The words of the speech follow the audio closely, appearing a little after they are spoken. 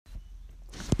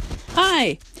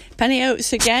Hi, Penny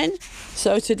Oates again.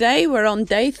 So today we're on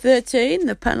day 13,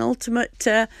 the penultimate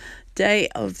day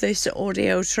of this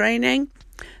audio training.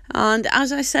 And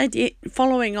as I said,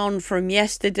 following on from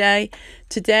yesterday,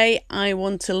 today I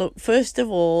want to look first of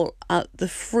all at the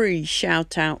free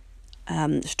shout out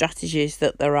strategies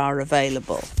that there are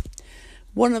available.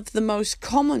 One of the most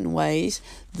common ways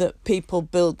that people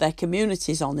build their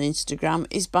communities on Instagram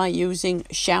is by using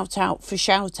shout out for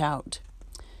shout out,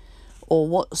 or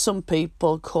what some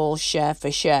people call share for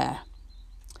share.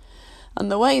 And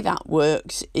the way that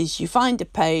works is you find a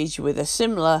page with a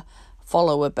similar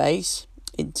follower base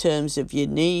in terms of your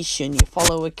niche and your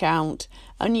follower count,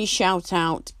 and you shout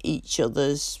out each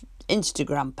other's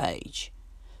Instagram page.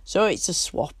 So it's a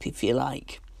swap, if you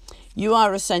like. You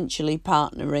are essentially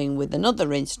partnering with another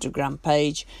Instagram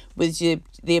page with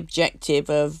the objective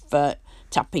of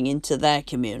tapping into their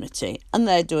community, and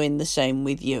they're doing the same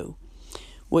with you,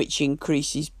 which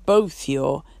increases both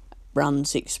your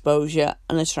brand's exposure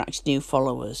and attracts new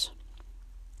followers.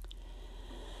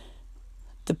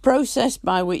 The process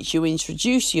by which you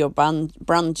introduce your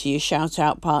brand to your shout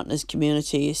out partners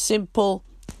community is simple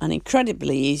and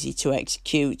incredibly easy to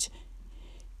execute.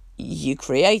 You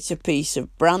create a piece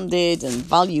of branded and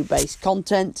value-based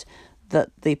content that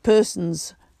the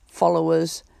person's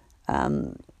followers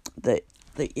that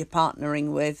you're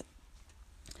partnering with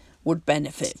would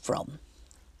benefit from.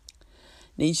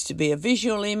 Needs to be a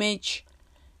visual image,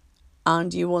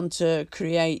 and you want to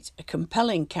create a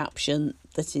compelling caption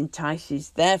that entices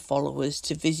their followers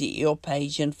to visit your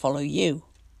page and follow you.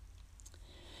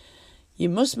 You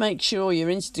must make sure your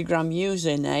Instagram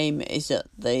username is at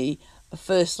the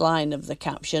first line of the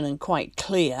caption and quite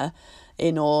clear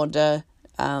in order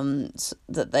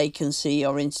that they can see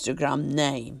your Instagram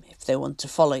name if they want to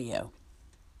follow you.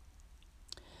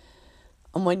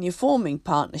 And when you're forming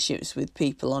partnerships with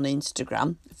people on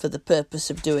Instagram for the purpose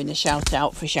of doing a shout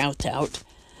out for shout out,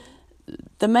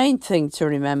 the main thing to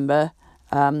remember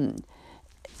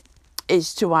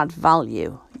is to add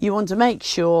value. You want to make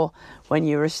sure when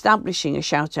you're establishing a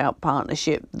shout out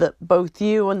partnership that both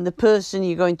you and the person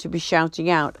you're going to be shouting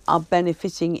out are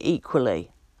benefiting equally.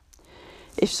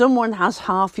 If someone has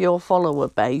half your follower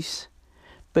base,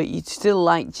 but you'd still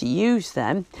like to use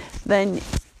them, then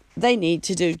they need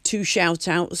to do 2 shout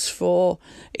outs for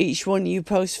each one you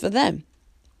post for them.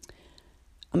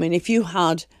 I mean, if you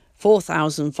had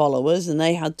 4,000 followers and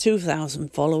they had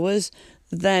 2,000 followers,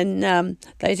 then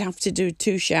they'd have to do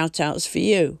 2 shout outs for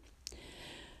you.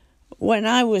 When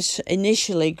I was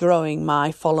initially growing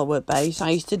my follower base,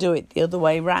 I used to do it the other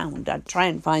way round. I'd try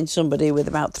and find somebody with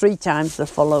about 3 times the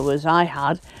followers I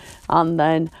had and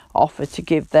then offer to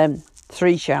give them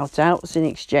 3 shout outs in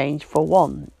exchange for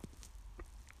 1.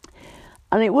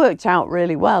 And it worked out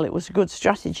really well. It was a good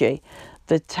strategy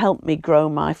that helped me grow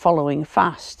my following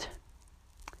fast.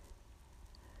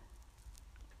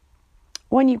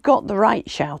 When you've got the right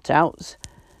shout outs,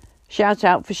 shout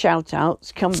out for shout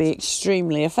outs can be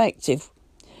extremely effective,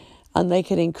 and they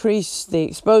can increase the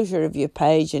exposure of your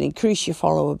page and increase your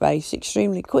follower base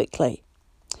extremely quickly.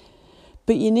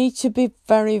 But you need to be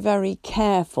very, very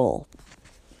careful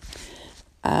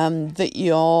that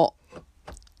you're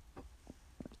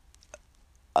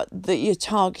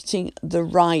targeting the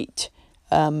right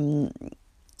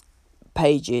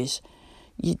pages.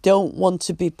 You don't want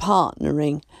to be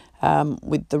partnering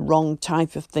with the wrong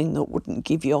type of thing that wouldn't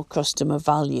give your customer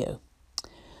value.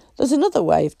 There's another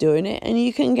way of doing it, and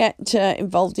you can get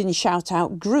involved in shout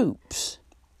out groups.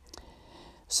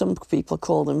 Some people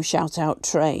call them shout out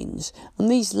trains, and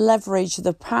these leverage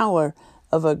the power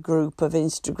of a group of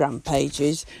Instagram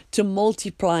pages to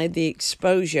multiply the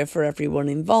exposure for everyone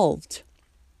involved.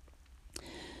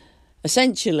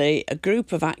 Essentially, a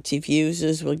group of active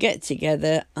users will get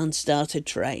together and start a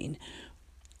train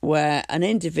where an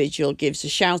individual gives a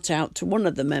shout out to one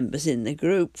of the members in the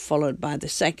group, followed by the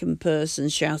second person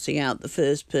shouting out the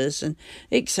first person,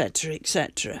 etc.,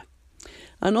 etc.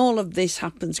 And all of this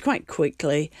happens quite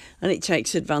quickly, and it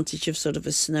takes advantage of sort of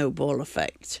a snowball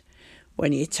effect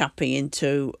when you're tapping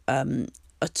into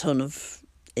a ton of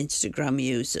Instagram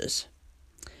users.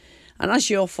 And as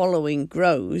your following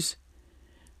grows,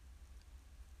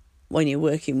 when you're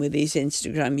working with these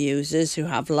Instagram users who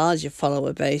have larger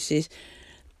follower bases,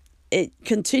 it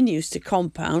continues to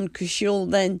compound because you'll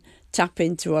then tap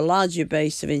into a larger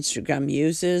base of Instagram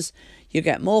users, you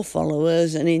get more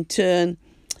followers, and in turn,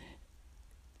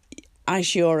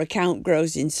 as your account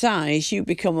grows in size, you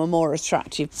become a more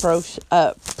attractive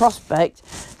prospect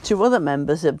to other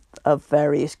members of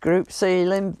various groups, so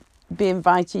you'll be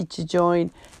invited to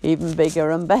join even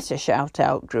bigger and better shout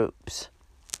out groups.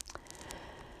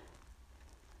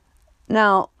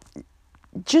 Now,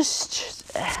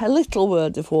 just a little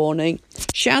word of warning.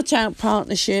 Shout out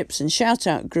partnerships and shout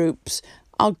out groups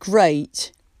are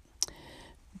great,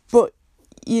 but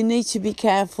you need to be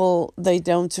careful they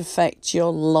don't affect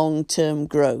your long-term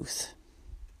growth.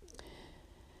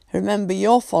 Remember,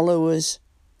 your followers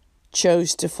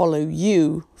chose to follow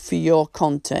you for your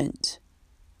content,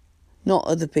 not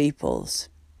other people's.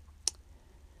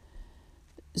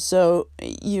 So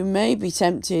you may be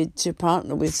tempted to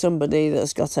partner with somebody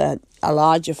that's got a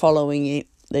larger following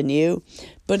than you,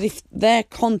 but if their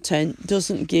content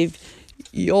doesn't give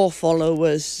your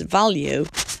followers value,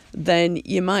 then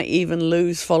you might even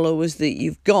lose followers that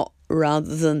you've got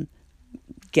rather than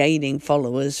gaining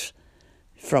followers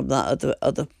from that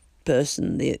other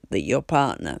person, that your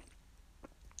partner.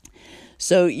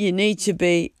 So you need to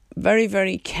be very,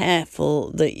 very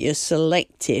careful that you're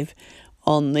selective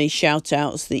on the shout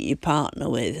outs that you partner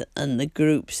with and the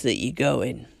groups that you go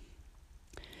in.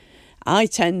 I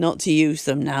tend not to use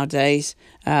them nowadays.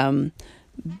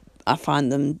 I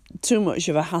find them too much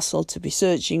of a hassle to be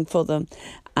searching for them,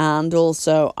 and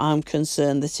also I'm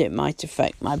concerned that it might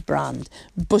affect my brand.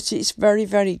 But it's very,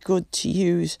 very good to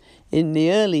use in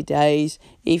the early days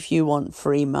if you want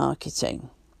free marketing.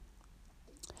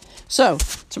 So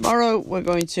tomorrow we're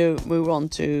going to move on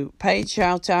to paid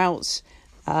shout outs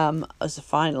as a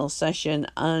final session,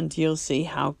 and you'll see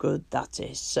how good that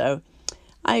is. So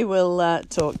I will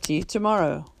talk to you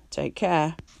tomorrow. Take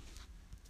care.